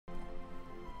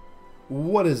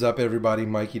What is up, everybody?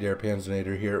 Mikey der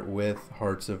Panzernator here with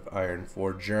Hearts of Iron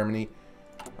 4 Germany.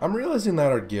 I'm realizing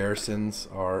that our garrisons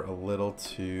are a little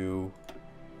too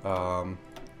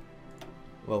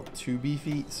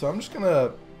beefy, so I'm just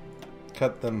gonna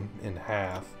cut them in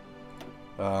half.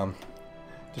 To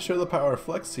show the power of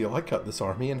Flex Seal, I cut this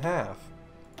army in half.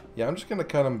 Yeah, I'm just gonna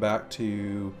cut them back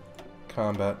to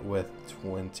combat with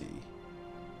 20.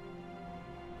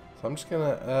 So I'm just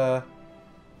gonna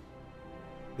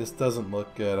this doesn't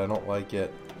look good. I don't like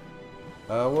it.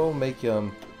 We'll make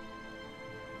him.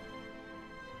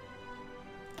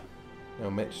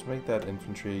 Just make that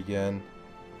infantry again.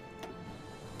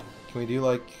 Can we do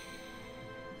like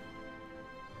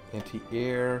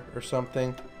anti-air or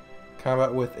something?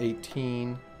 Combat with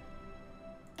 18.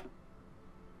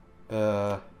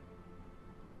 Yeah,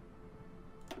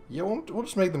 we'll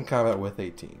just make them combat with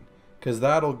 18, because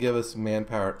that'll give us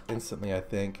manpower instantly, I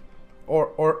think.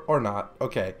 Or not.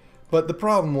 Okay. But the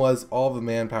problem was all the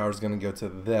manpower is going to go to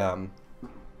them.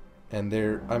 And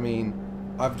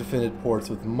I've defended ports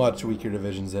with much weaker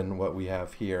divisions than what we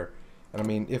have here. And I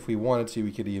mean, if we wanted to,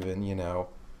 we could even,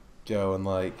 go and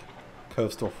like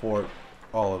coastal fort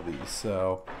all of these.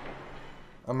 So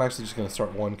I'm actually just going to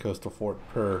start one coastal fort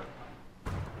per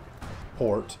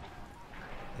port.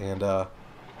 And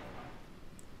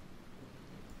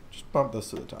just bump this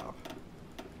to the top.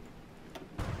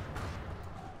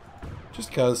 Just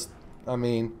because,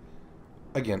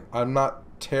 again, I'm not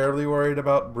terribly worried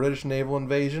about British naval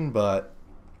invasion, but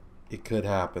it could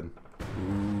happen.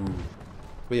 Ooh.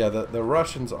 But yeah, the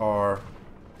Russians are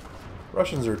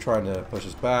trying to push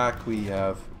us back. We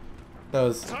have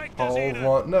no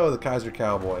the Kaiser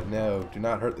cowboy. No, do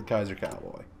not hurt the Kaiser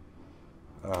cowboy.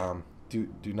 Do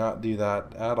not do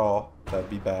that at all. That'd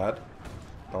be bad.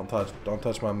 Don't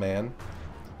touch my man.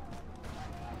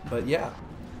 But yeah.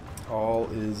 All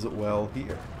is well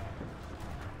here.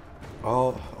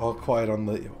 All quiet on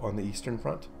the eastern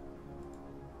front.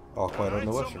 All quiet on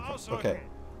the western front. Okay,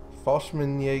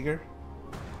 Fallschirmjäger,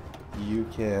 you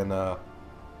can go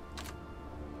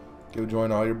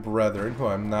join all your brethren, who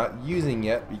I'm not using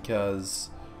yet because,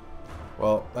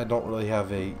 well, I don't really have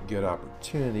a good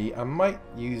opportunity. I might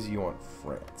use you on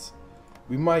France.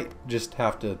 We might just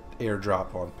have to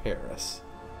airdrop on Paris,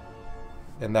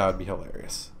 and that would be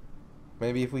hilarious.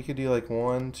 Maybe if we could do like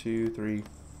 1, 2, 3,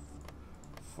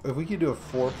 if we could do a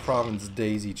 4-province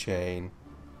daisy chain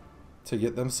to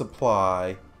get them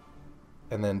supply,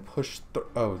 and then push.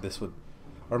 This would,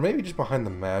 or maybe just behind the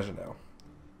Maginot.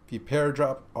 If you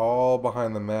pair-drop all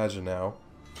behind the Maginot,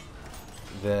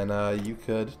 then you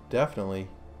could definitely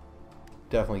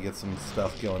get some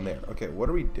stuff going there. Okay, what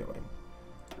are we doing?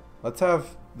 Let's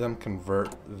have them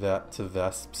convert that to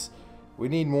Vesps. We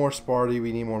need more Sparty.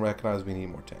 We need more mechanized. We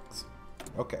need more tanks.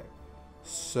 Okay,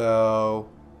 so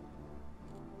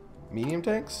medium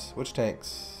tanks? Which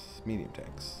tanks? Medium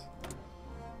tanks.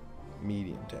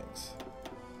 Medium tanks.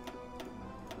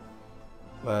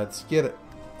 Let's get it.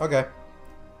 Okay.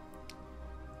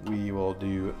 We will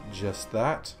do just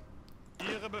that.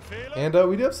 And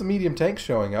we do have some medium tanks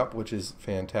showing up, which is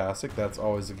fantastic. That's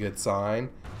always a good sign.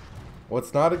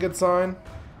 What's not a good sign?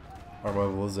 Our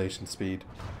mobilization speed.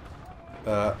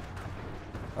 I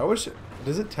wish...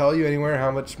 Does it tell you anywhere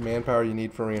how much manpower you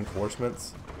need for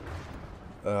reinforcements?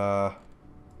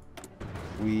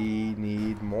 We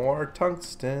need more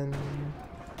tungsten.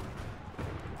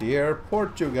 Dear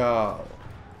Portugal.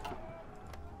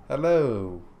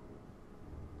 Hello.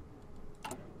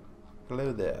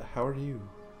 Hello there. How are you?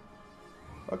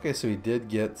 Okay, so we did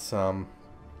get some...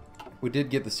 We did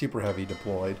get the super heavy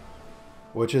deployed,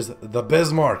 which is the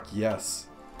Bismarck. Yes.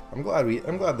 I'm glad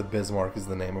the Bismarck is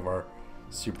the name of our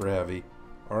super heavy.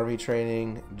 Army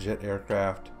training, jet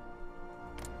aircraft,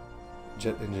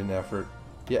 jet engine effort.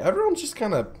 Yeah, everyone's just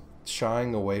kind of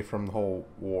shying away from the whole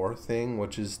war thing,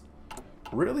 which is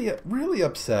really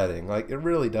upsetting. Like, it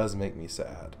really does make me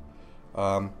sad.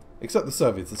 Except the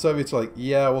Soviets. The Soviets are like,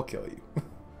 yeah, we'll kill you.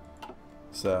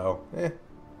 So,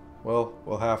 well,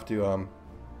 we'll have to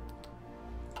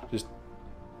just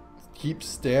keep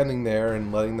standing there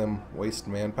and letting them waste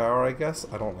manpower, I guess.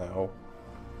 I don't know.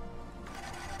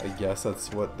 I guess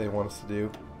that's what they want us to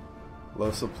do.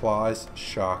 Low supplies,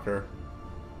 shocker.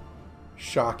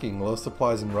 Shocking. Low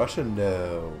supplies in Russia?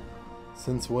 No.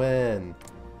 Since when?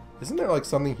 Isn't there like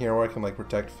something here where I can like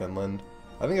protect Finland?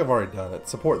 I think I've already done it.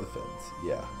 Support the Finns.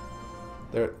 Yeah.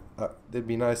 It'd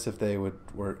be nice if they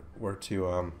were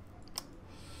to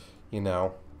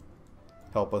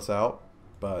help us out,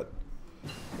 but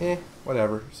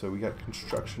whatever. So we got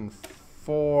construction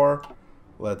 4.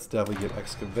 Let's definitely get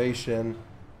excavation.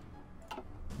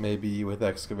 Maybe with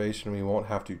excavation we won't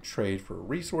have to trade for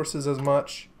resources as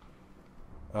much.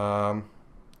 You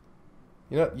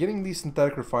know, getting these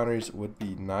synthetic refineries would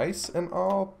be nice and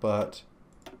all, but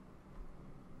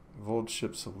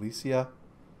Voldship Silesia,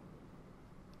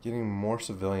 getting more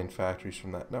civilian factories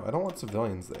from that. No, I don't want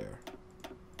civilians there.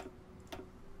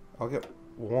 I'll get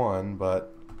one,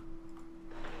 but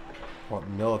I want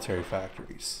military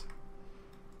factories.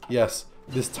 Yes,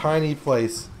 this tiny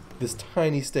place, this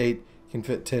tiny state can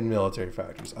fit 10 military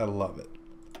factories. I love it.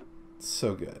 It's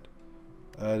so good.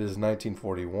 It is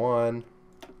 1941.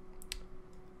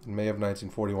 In May of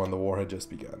 1941, the war had just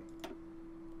begun.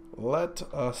 Let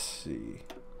us see.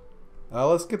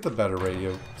 Let's get the better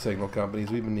radio signal companies.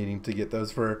 We've been needing to get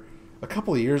those for a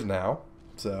couple of years now.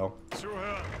 So.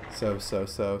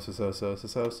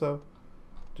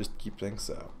 Just keep things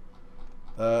so.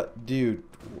 Dude,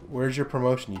 where's your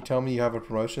promotion? You tell me you have a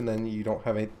promotion, then you don't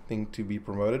have anything to be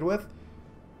promoted with?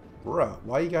 Bruh,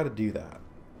 why you gotta do that?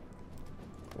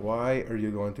 Why are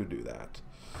you going to do that?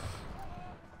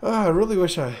 I really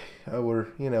wish I were,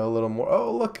 you know, a little more.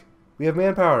 Oh, look, we have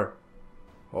manpower.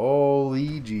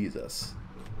 Holy Jesus.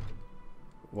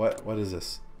 What is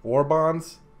this? War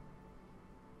bonds?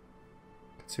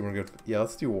 Consumer good. Yeah,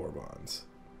 let's do war bonds.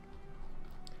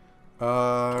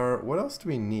 What else do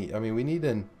we need? I mean, we need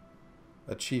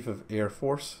a chief of Air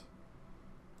Force.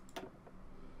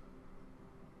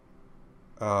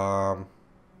 I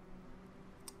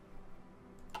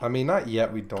mean, not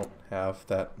yet. We don't have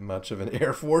that much of an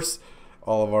Air Force.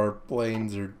 All of our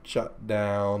planes are shut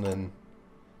down, and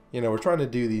you know, we're trying to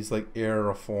do these like air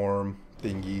reform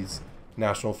thingies,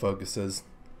 national focuses.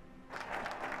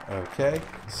 Okay,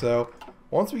 so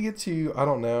once we get to, I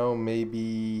don't know,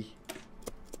 maybe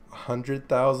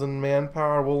 100,000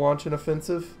 manpower, we'll launch an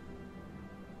offensive.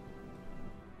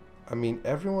 I mean,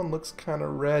 everyone looks kind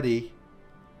of ready.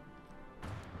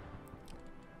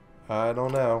 I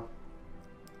don't know.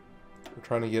 We're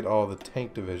trying to get all the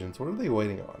tank divisions. What are they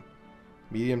waiting on?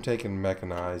 Medium tank and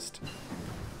mechanized.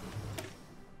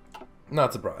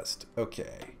 Not surprised.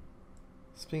 Okay.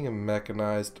 Speaking of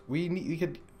mechanized, we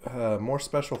could more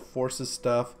special forces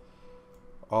stuff.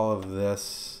 All of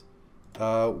this.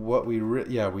 What we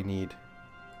we need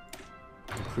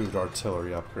improved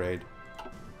artillery upgrade.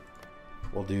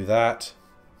 We'll do that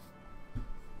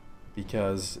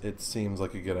because it seems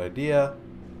like a good idea.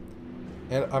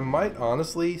 And I might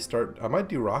honestly I might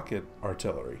do rocket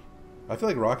artillery. I feel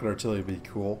like rocket artillery would be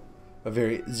cool. A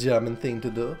very German thing to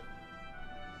do.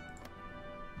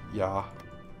 Yeah.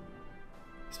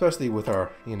 Especially with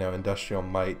our, you know, industrial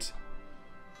might.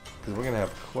 Because we're going to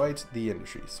have quite the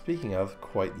industry. Speaking of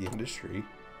quite the industry.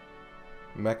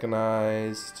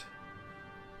 Mechanized.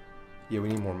 Yeah, we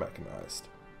need more mechanized.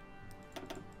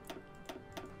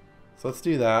 So let's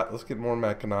do that. Let's get more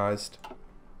mechanized.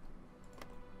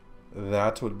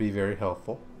 That would be very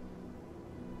helpful.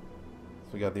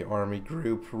 So we got the army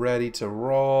group ready to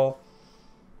roll.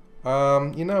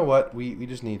 You know what? We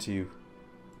just need to.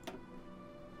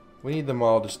 We need them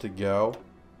all just to go.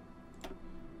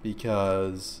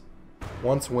 Because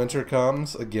once winter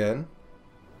comes again,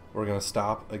 we're going to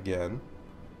stop again.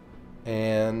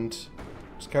 And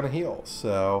just kind of heal.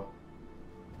 So,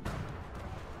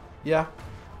 yeah.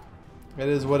 It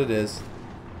is what it is.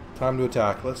 Time to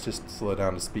attack. Let's just slow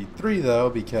down to speed 3 though,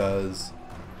 because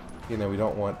you know we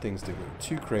don't want things to go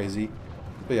too crazy.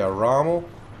 But yeah, Rommel's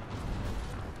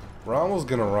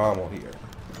gonna Rommel here.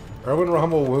 Erwin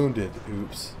Rommel wounded.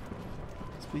 Oops.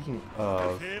 Speaking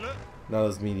of, none of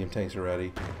those medium tanks are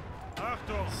ready.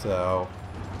 So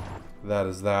that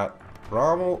is that.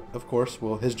 Rommel, of course,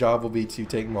 his job will be to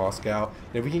take Moscow.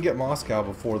 And if we can get Moscow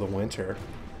before the winter,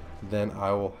 then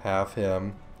I will have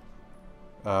him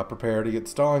prepare to get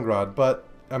Stalingrad. But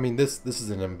I mean, this is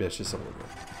an ambitious order.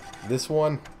 This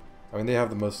one, I mean, they have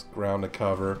the most ground to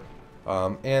cover,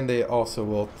 and they also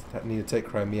will need to take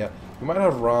Crimea. We might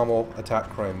have Rommel attack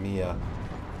Crimea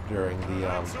during the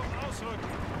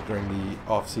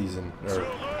off season, or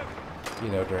you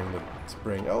know, during the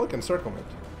spring. Oh, look, encirclement.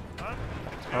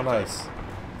 How nice.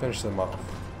 Finish them off.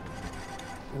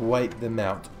 Wipe them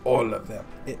out, all of them.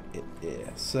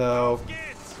 Yeah. So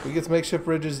we get some makeshift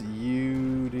bridges.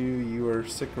 You are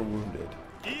sick or wounded.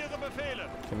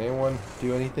 Can anyone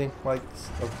do anything like?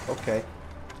 Okay.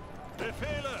 Can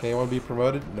anyone be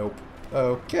promoted? Nope.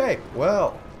 Okay.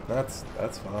 Well, that's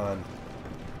fun.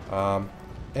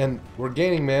 And we're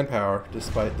gaining manpower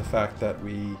despite the fact that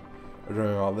we are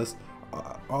doing all this.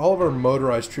 All of our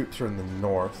motorized troops are in the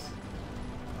north.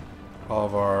 All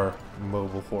of our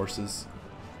mobile forces,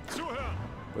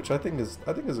 which I think is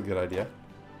a good idea.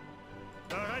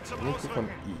 Let me click on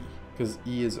E, because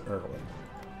E is Erwin.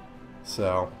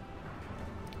 So,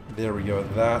 there we go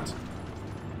with that.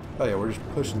 Oh yeah, we're just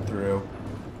pushing through.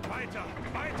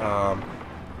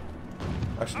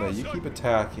 Actually, no, you keep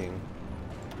attacking.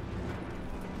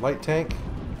 Light tank,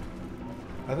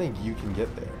 I think you can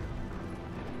get there.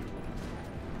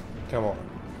 Come on.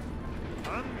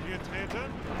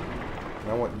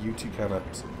 And I want you to kind of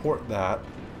support that.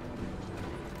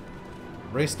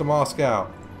 Race to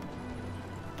Moscow.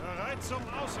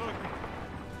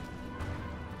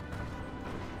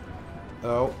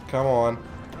 Oh, come on.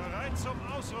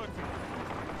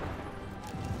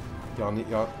 Y'all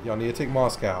need to take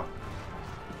Moscow.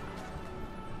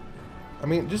 I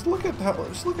mean, just look at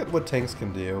what tanks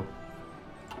can do.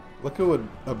 Look at what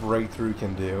a breakthrough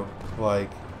can do. Like,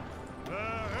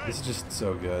 this is just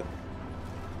so good.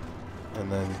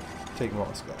 And then take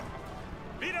Moscow.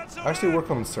 Actually, work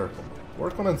on encircling.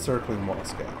 Work on encircling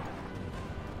Moscow.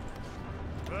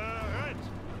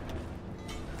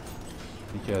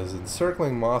 Because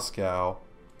encircling Moscow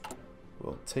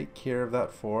will take care of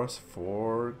that for us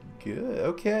for good.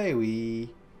 Okay,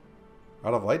 we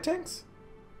out of light tanks?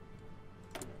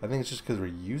 I think it's just because we're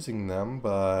using them,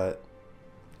 but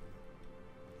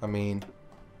I mean,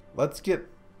 let's get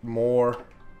more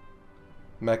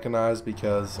mechanized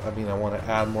because I mean I want to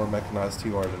add more mechanized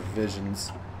to our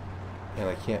divisions, and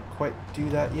I can't quite do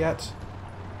that yet.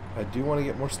 I do want to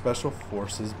get more special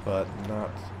forces, but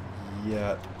not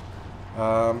yet.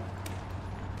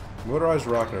 Motorized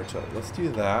rocket artillery. Let's do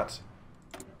that.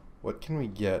 What can we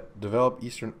get? Develop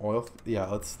Eastern oil. Yeah,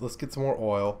 let's get some more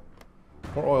oil.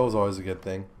 More oil is always a good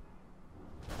thing.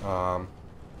 Yeah,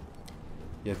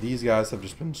 these guys have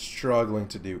just been struggling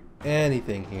to do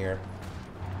anything here.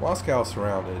 Moscow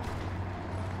surrounded.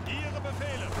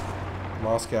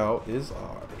 Moscow is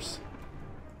ours.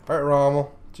 All right,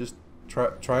 Rommel, just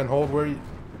try and hold where you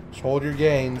hold your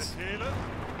gains.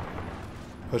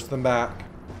 Push them back.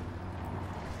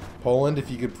 Poland, if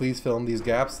you could please fill in these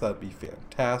gaps, that'd be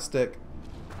fantastic.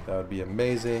 That would be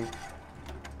amazing.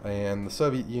 And the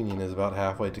Soviet Union is about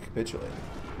halfway to capitulating.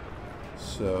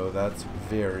 So that's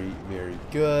very, very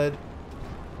good.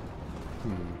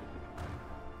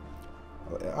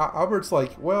 Albert's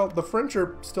like, well, the French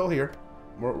are still here.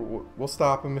 We'll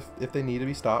stop them if they need to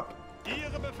be stopped.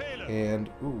 And,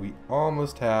 ooh, we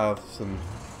almost have some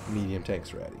medium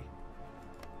tanks ready.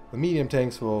 The medium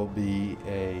tanks will be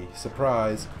a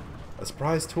surprise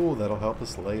tool that'll help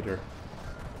us later.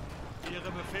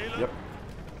 Yep.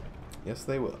 Yes,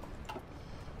 they will.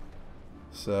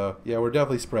 So, yeah, we're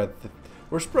definitely spread.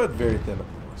 We're spread very thin.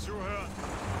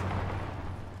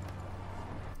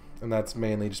 And that's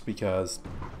mainly just because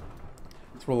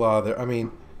it's where a lot of their. I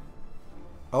mean,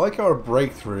 I like how our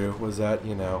breakthrough was at,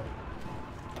 you know,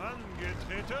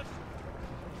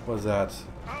 was at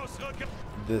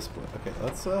this point. Okay,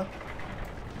 let's I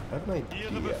have an idea.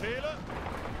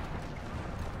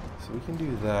 So we can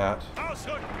do that.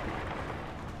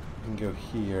 We can go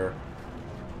here.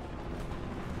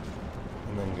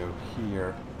 And then go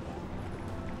here.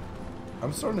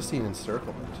 I'm starting to see an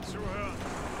encirclement.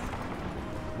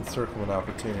 Encirclement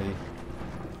opportunity.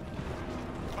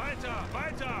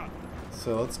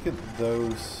 So let's get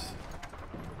those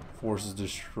forces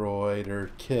destroyed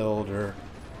or killed or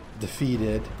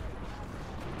defeated.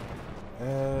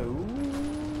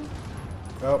 Ooh.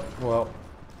 Oh, well.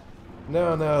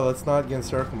 No, let's not get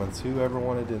encirclements. Whoever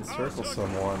wanted to encircle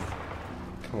someone.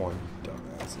 Come on, you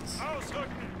dumbasses.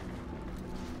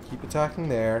 Keep attacking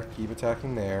there. Keep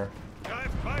attacking there.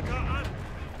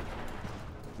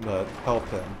 But help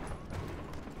him.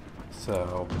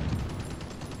 So.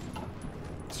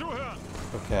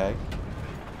 Okay.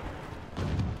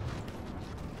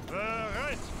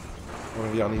 One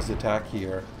of y'all needs to attack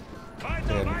here.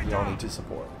 And y'all need to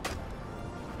support.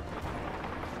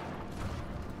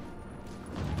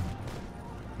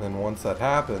 Then once that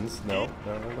happens, no.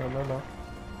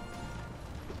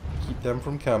 Keep them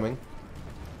from coming.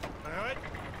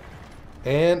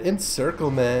 And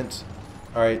encirclement.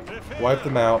 Alright, wipe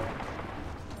them out.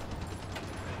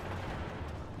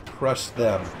 Crush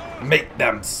them. Make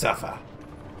them suffer.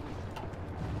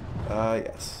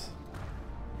 Yes.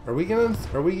 Are we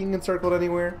getting encircled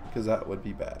anywhere? Because that would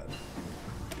be bad.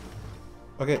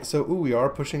 Okay, so we are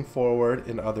pushing forward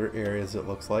in other areas, it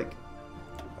looks like.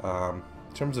 In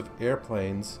terms of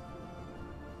airplanes,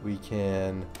 we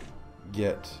can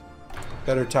get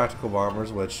better tactical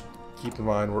bombers, which, keep in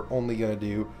mind, we're only going to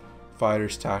do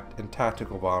fighters and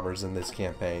tactical bombers in this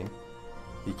campaign,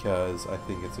 because I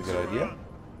think it's a good idea.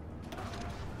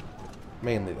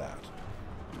 Mainly that.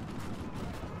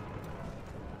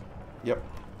 Yep.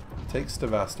 Take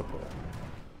Sevastopol.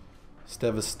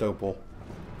 Sevastopol.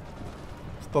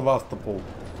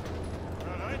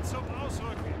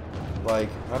 Like,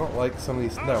 I don't like some of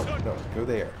these. No, no, go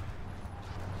there.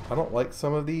 I don't like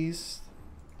some of these,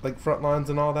 like, front lines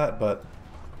and all that, but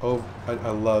oh, I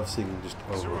love seeing just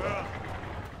overrun.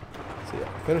 So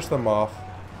yeah, finish them off.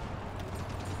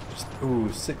 Just,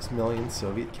 ooh, 6 million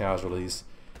Soviet casualties.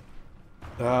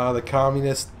 The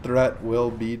communist threat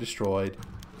will be destroyed.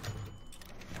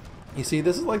 You see,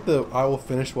 this is like the I will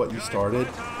finish what you started,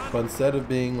 but instead of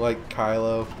being like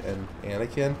Kylo and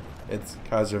Anakin, it's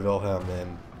Kaiser Wilhelm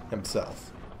and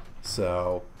himself.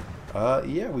 So,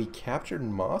 yeah, we captured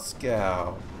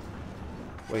Moscow.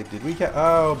 Wait, did we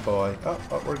oh boy.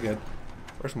 Oh, we're good.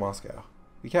 Where's Moscow?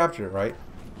 We captured it, right?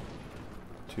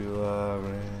 Tula.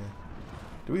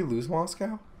 Did we lose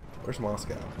Moscow? Where's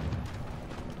Moscow?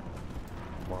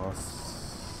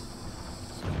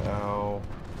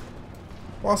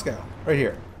 Moscow. Right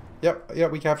here.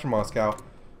 Yep, we captured Moscow.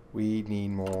 We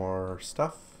need more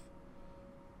stuff.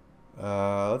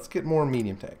 Let's get more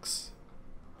medium tanks.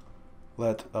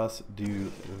 Let us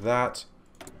do that.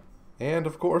 And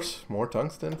of course, more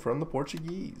tungsten from the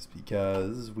Portuguese,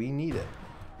 because we need it.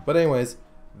 But anyways,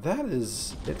 that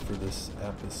is it for this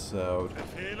episode.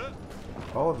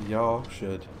 All of y'all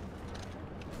should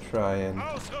try and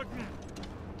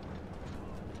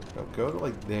go to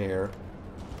like there.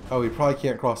 Oh, we probably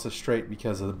can't cross the strait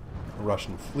because of the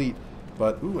Russian fleet.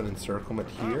 But ooh, an encirclement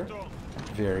here.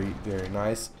 Very, very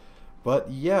nice.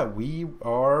 But yeah, we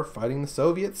are fighting the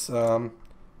Soviets.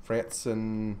 France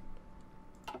and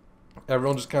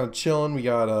everyone just kind of chilling. We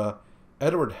got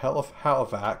Edward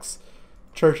Halifax.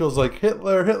 Churchill's like,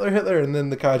 Hitler, Hitler, Hitler. And then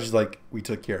the Kaiser's like, we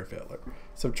took care of Hitler.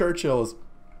 So Churchill is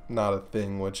not a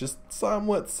thing, which is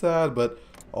somewhat sad, but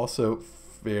also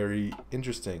very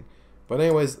interesting. But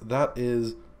anyways, that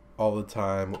is all the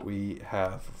time we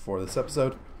have for this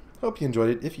episode. Hope you enjoyed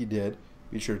it. If you did,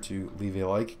 be sure to leave a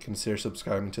like, consider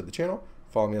subscribing to the channel,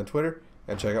 follow me on Twitter,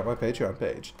 and check out my Patreon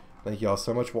page. Thank you all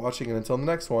so much for watching, and until the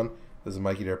next one, this is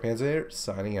Mikey Panzernator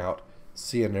signing out.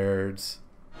 See ya, nerds.